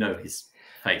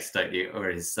face, don't you, or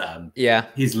his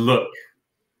his look.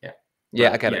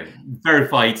 I get it.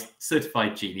 Verified,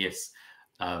 certified genius.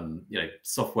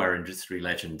 Software industry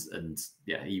legend, and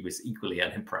he was equally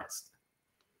unimpressed.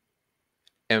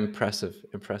 Impressive.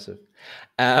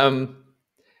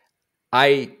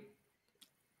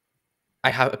 I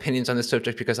have opinions on this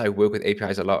subject because I work with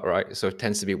APIs a lot, right? So it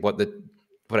tends to be what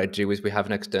I do is we have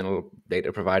an external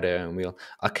data provider, and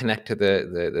I'll connect to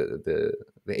the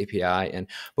API,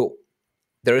 but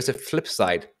there is a flip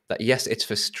side that yes, it's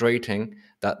frustrating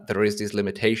that there is this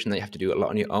limitation that you have to do a lot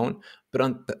on your own. But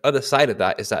on the other side of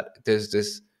that is that there's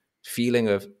this feeling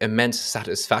of immense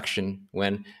satisfaction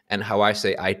when, and how I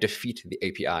say, I defeat the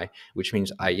API, which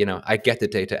means I get the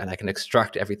data and I can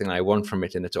extract everything I want from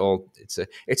it, and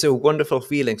it's a wonderful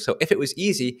feeling. So if it was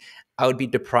easy, I would be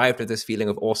deprived of this feeling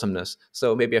of awesomeness.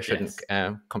 So maybe I shouldn't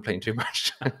complain too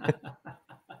much.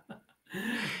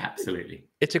 Absolutely.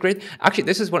 It's a great, actually,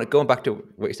 this is going back to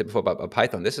what you said before about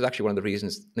Python. This is actually one of the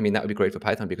reasons, I mean, that would be great for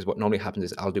Python, because what normally happens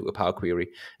is I'll do a Power Query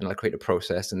and I'll create a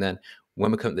process. And then when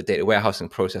we come to the data warehousing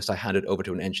process, I hand it over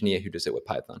to an engineer who does it with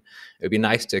Python. It would be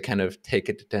nice to kind of take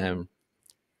it to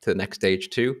the next stage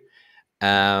too.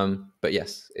 But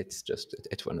yes,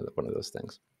 it's one of those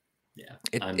things. Yeah,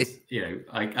 I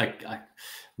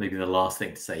maybe the last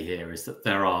thing to say here is that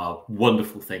there are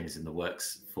wonderful things in the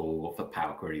works for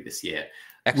Power Query this year,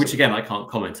 which again I can't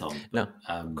comment on. But,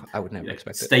 no, I would never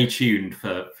expect it. Stay tuned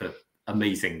for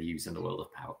amazing news in the world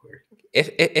of Power Query.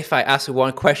 If I ask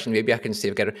one question, maybe I can see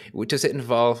if I get it. Does it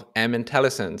involve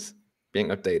IntelliSense being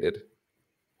updated?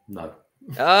 No,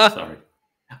 sorry.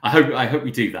 I hope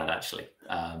we do that actually,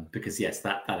 because yes,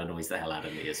 that annoys the hell out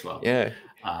of me as well. Yeah.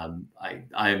 I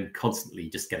am constantly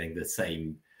just getting the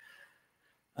same,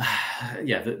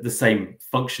 the same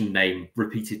function name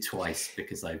repeated twice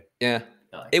because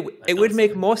it would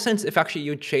make more sense if actually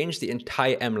you change the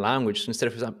entire M language. Instead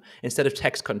of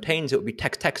text contains, it would be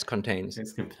text contains.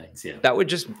 Text contains, yeah. That would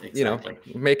just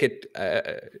make it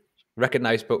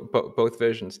recognize both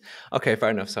versions. Okay, fair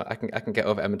enough. So I can get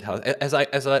over IntelliSense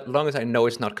as long as I know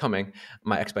it's not coming.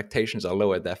 My expectations are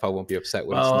lower, therefore I won't be upset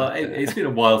when it's not. It's been a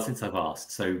while since I've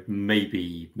asked, so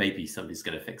maybe somebody's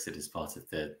going to fix it as part of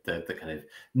the kind of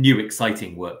new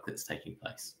exciting work that's taking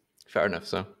place. Fair enough.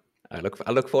 So I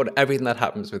look forward to everything that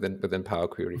happens within Power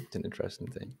Query. It's an interesting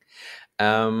thing.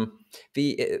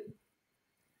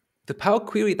 The Power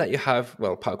Query that you have,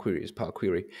 well, Power Query is Power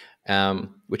Query,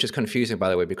 which is confusing, by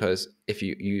the way, because if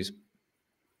you use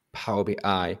Power BI,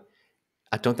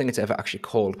 I don't think it's ever actually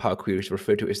called Power Query. It's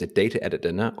referred to as the data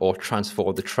editor, no? Or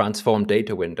the transform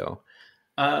data window.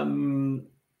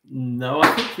 No,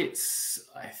 I think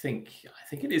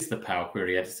it is the Power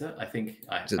Query editor. I think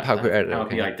I have Power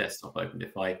BI desktop opened.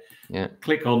 If I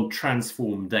click on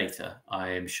transform data, I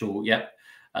am sure. Yep.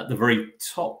 At the very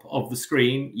top of the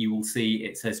screen, you will see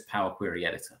it says Power Query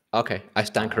Editor. Okay, I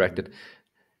stand corrected.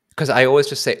 Because I always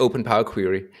just say open Power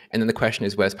Query, and then the question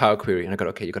is, where's Power Query? And I go,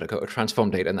 okay, you got to go to transform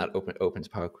data, and that opens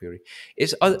Power Query.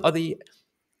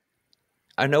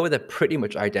 I know they're pretty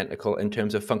much identical in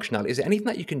terms of functionality. Is there anything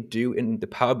that you can do in the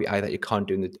Power BI that you can't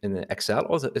do in the Excel,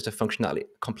 or is the functionality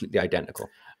completely identical?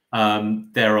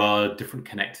 There are different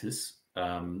connectors.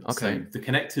 Okay. So the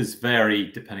connectors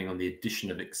vary depending on the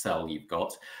edition of Excel you've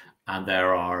got, and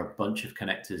there are a bunch of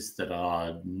connectors that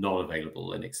are not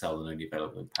available in Excel and only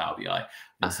available in Power BI.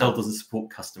 Excel doesn't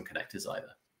support custom connectors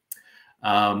either.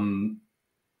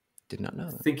 Did not know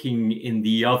that. Thinking in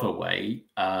the other way,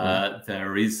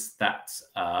 there is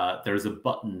a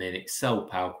button in Excel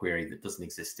Power Query that doesn't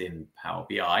exist in Power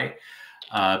BI,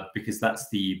 because that's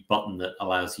the button that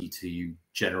allows you to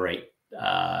generate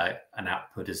an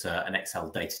output as an Excel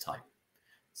data type.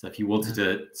 So if you wanted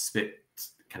to spit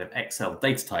kind of Excel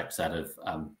data types out of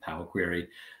Power Query,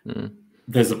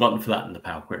 there's a button for that in the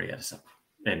Power Query editor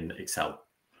in Excel,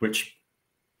 which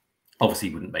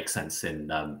obviously wouldn't make sense in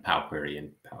Power Query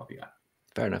and Power BI.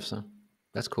 Fair enough, so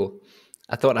that's cool.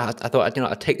 I thought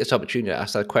I'd take this opportunity to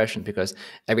ask that question, because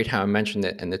every time I mention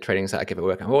it in the trainings that I give at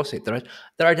work, I'm always saying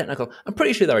they're identical. I'm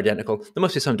pretty sure they're identical. There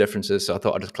must be some differences, so I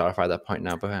thought I'd just clarify that point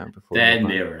now before. They're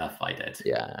near enough, I did.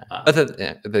 Yeah.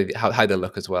 How they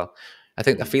look as well. I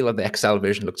feel like the Excel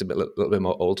version looks a little bit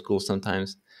more old school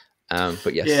sometimes.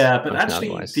 But yes. Yeah, but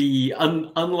actually,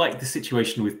 unlike the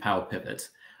situation with Power Pivot,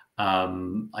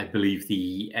 I believe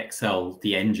the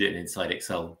engine inside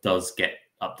Excel does get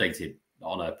updated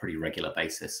on a pretty regular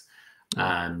basis,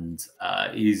 and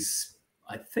is,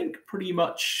 I think, pretty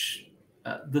much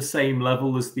the same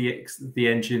level as the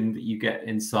engine that you get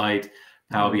inside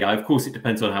Power BI. Of course, it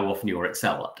depends on how often your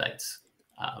Excel updates.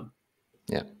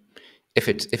 Yeah, if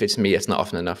it's me, it's not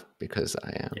often enough, because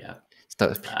I am.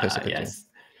 Yes.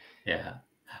 Yeah.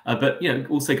 But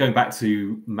also going back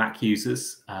to Mac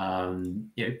users,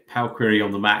 Power Query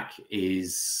on the Mac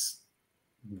is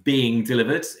being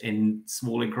delivered in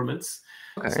small increments.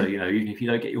 Okay. So even if you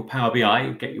don't get your Power BI,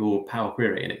 you get your Power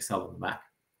Query in Excel on the Mac.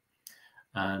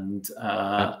 And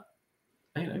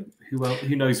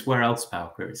who knows where else Power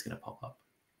Query is going to pop up?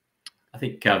 I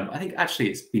think actually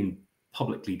it's been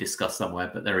publicly discussed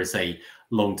somewhere, but there is a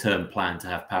long-term plan to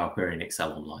have Power Query and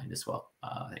Excel online as well.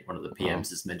 I think one of the PMs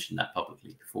has mentioned that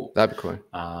publicly before. That'd be cool.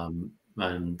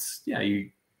 And yeah,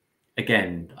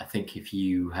 I think if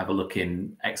you have a look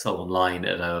in Excel online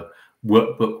at a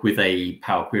workbook with a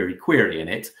Power Query query in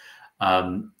it,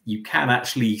 you can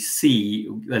actually see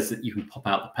you can pop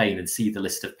out the pane and see the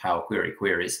list of Power Query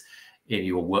queries in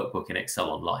your workbook in Excel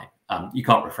Online. You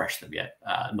can't refresh them yet.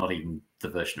 Not even the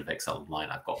version of Excel Online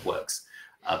I've got works.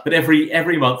 But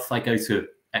every month I go to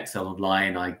Excel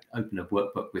Online, I open a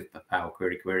workbook with the Power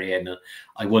Query query, and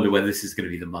I wonder whether this is going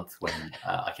to be the month when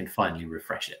I can finally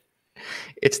refresh it.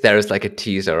 It's there as like a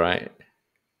teaser, right?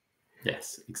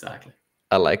 Yes, exactly.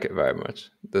 I like it very much.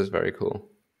 That's very cool.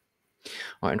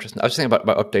 Oh, interesting. I was thinking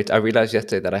about updates. I realized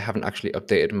yesterday that I haven't actually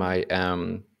updated my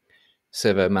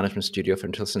server management studio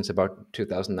since about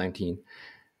 2019.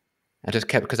 I just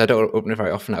kept, because I don't open it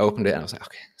very often. I opened it and I was like,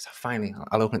 okay, so finally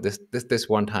I'll open it this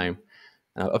one time,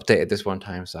 and I'll update it this one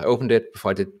time. So I opened it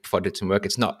before I did some work.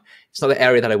 It's not the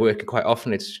area that I work in quite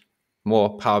often. It's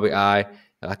more Power BI,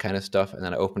 that kind of stuff. And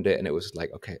then I opened it and it was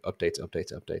like, okay, updates.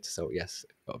 So yes,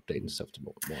 updating stuff to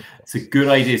more. It's a good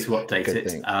idea to update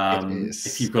it.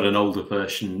 If you've got an older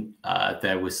version,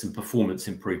 there was some performance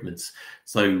improvements.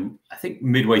 So I think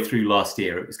midway through last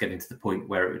year, it was getting to the point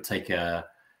where it would take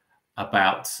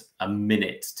about a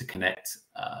minute to connect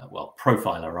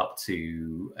Profiler up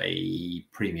to a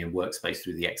premium workspace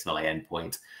through the XMLA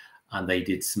endpoint. And they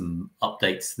did some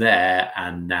updates there,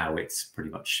 and now it's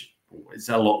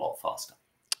a lot faster.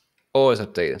 Always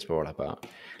update, that's what we're all about.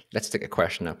 Let's take a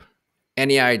question up.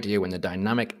 Any idea when the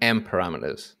dynamic M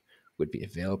parameters would be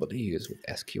available to use with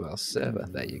SQL Server?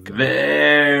 There you go.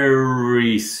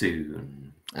 Very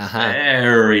soon.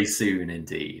 Very soon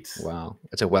indeed. Wow,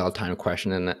 it's a well-timed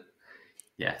question, isn't it?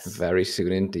 Yes. Very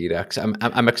soon indeed.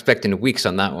 I'm expecting weeks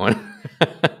on that one.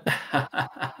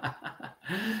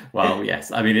 Well,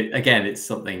 yes. I mean, it's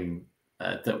something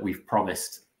that we've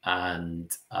promised, and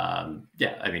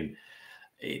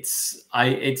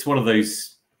it's one of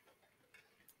those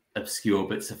obscure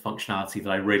bits of functionality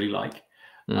that I really like.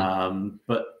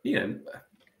 But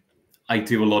I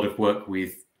do a lot of work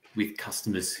with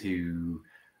customers who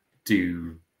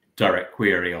do direct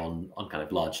query on kind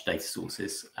of large data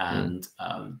sources, and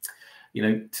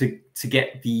to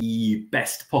get the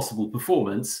best possible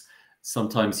performance,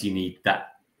 sometimes you need that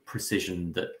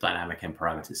precision that dynamic M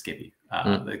parameters give you.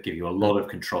 They give you a lot of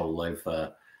control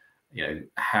over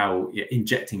how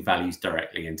injecting values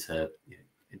directly into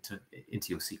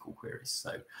your SQL queries.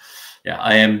 So yeah,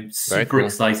 I am super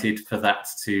excited for that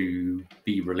to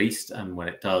be released, and when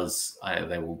it does,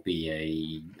 there will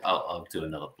be I'll do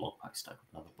another blog post. I've got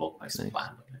another blog post planned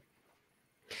on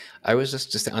it. I was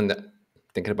just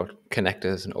thinking about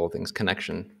connectors and all things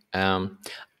connection.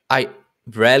 I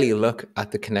rarely look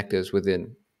at the connectors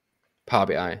within Power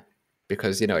BI,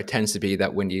 because it tends to be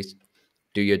that when you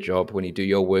do your job, when you do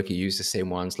your work, you use the same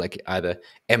ones, like either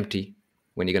empty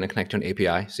when you're going to connect to an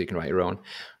API, so you can write your own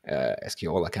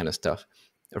SQL, all that kind of stuff.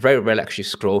 I very rarely actually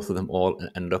scroll through them all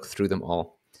and look through them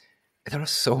all. There are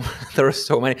so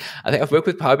many. I think I've worked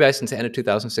with Power BI since the end of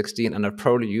 2016, and I've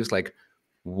probably used like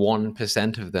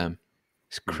 1% of them.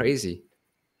 It's crazy.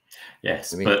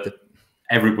 Yes, but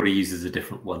everybody uses a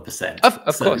different 1%.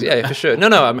 Of course, yeah, for sure. No,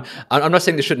 I'm not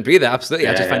saying they shouldn't be there. Absolutely,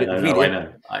 I just find it really.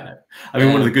 I know. I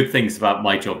mean, one of the good things about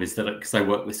my job is that because I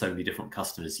work with so many different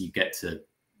customers, you get to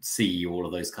see all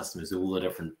of those customers, all the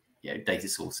different data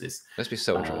sources. Must be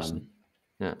so interesting.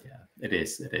 Yeah, it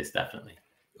is definitely.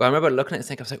 Well, I remember looking at it and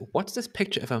thinking, I was like, what's this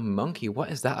picture of a monkey?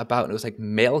 What is that about? And it was like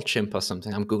MailChimp or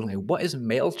something. I'm Googling, what is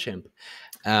MailChimp?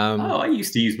 I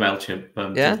used to use MailChimp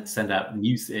to send out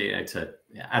news, to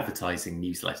advertising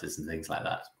newsletters and things like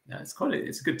that. Yeah,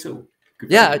 it's a good tool.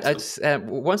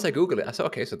 Once I Googled it, I thought,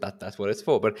 okay, so that's what it's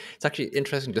for. But it's actually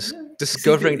interesting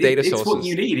discovering data sources. It's what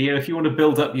you need. If you want to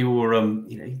build up your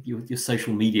your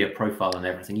social media profile and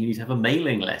everything, you need to have a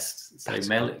mailing list. So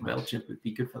MailChimp would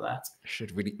be good for that. I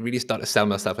should really start to sell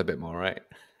myself a bit more, right?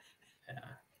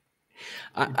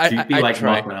 Yeah. I'd be like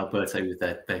Mark and Alberto with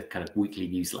their kind of weekly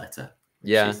newsletter.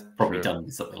 Yeah, probably done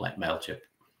with something like MailChimp.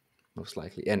 Most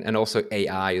likely, and also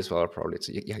AI as well, probably.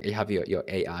 So you have your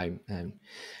AI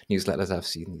newsletters I've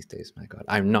seen these days. My God,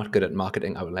 I'm not good at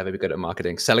marketing. I will never be good at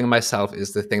marketing. Selling myself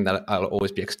is the thing that I'll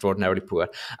always be extraordinarily poor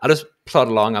at. I'll just plod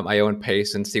along at my own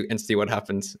pace and see what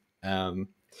happens. But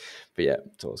yeah,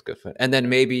 it's always good for it. And then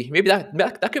maybe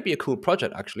that could be a cool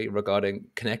project actually regarding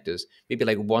connectors. Maybe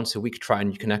like once a week, try a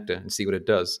new connector and see what it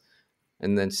does,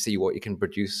 and then see what you can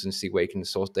produce and see where you can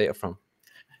source data from.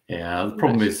 Yeah, the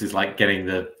problem is like getting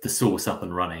the source up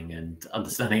and running and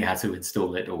understanding how to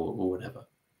install it or whatever.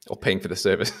 Or paying for the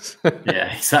service.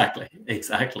 Yeah,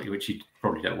 exactly, which you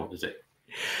probably don't want to do.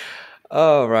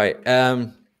 All right.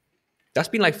 That's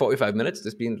been like 45 minutes.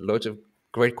 There's been loads of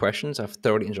great questions. I've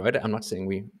thoroughly enjoyed it. I'm not saying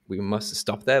we must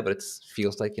stop there, but it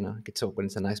feels like, when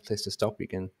it's a nice place to stop, we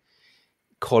can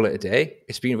call it a day.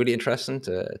 It's been really interesting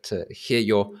to hear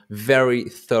your very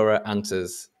thorough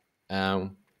answers,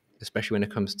 especially when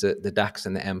it comes to the DAX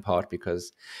and the M part,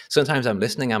 because sometimes I'm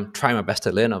listening, I'm trying my best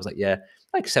to learn. I was like, yeah,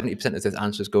 like 70% of this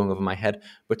answer is going over my head,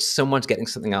 but someone's getting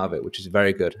something out of it, which is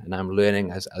very good. And I'm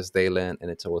learning as they learn,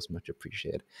 and it's always much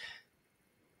appreciated.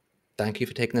 Thank you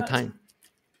for taking the time.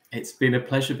 It's been a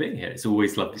pleasure being here. It's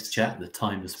always lovely to chat. The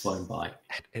time has flown by.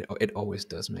 It always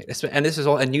does, mate. And this is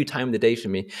all a new time of the day for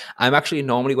me. I'm actually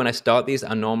normally, when I start these,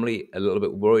 I'm normally a little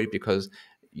bit worried because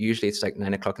usually it's like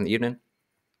 9 o'clock in the evening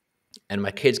and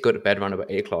my kids go to bed around about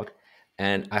 8 o'clock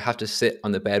and I have to sit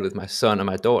on the bed with my son and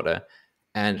my daughter.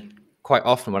 And quite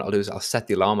often what I'll do is I'll set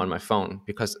the alarm on my phone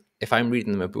because if I'm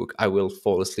reading them a book, I will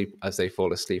fall asleep as they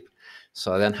fall asleep.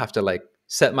 So I then have to like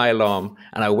set my alarm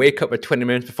and I wake up at 20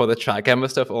 minutes before the track, get my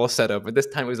stuff all set up. But this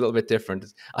time it was a little bit different.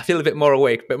 I feel a bit more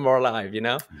awake, a bit more alive,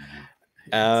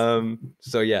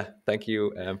 So yeah, thank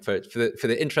you for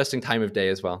the interesting time of day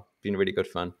as well. Been really good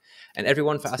fun. And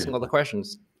everyone for asking all the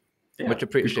questions. Yeah, much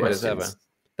appreciated as ever.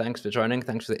 Thanks for joining.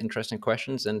 Thanks for the interesting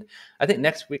questions. And I think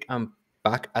next week I'm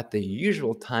back at the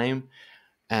usual time.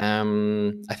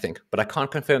 I think, but I can't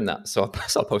confirm that. So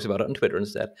I'll post about it on Twitter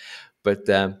instead. But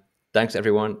thanks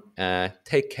everyone.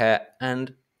 Take care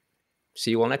and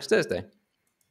see you all next Thursday.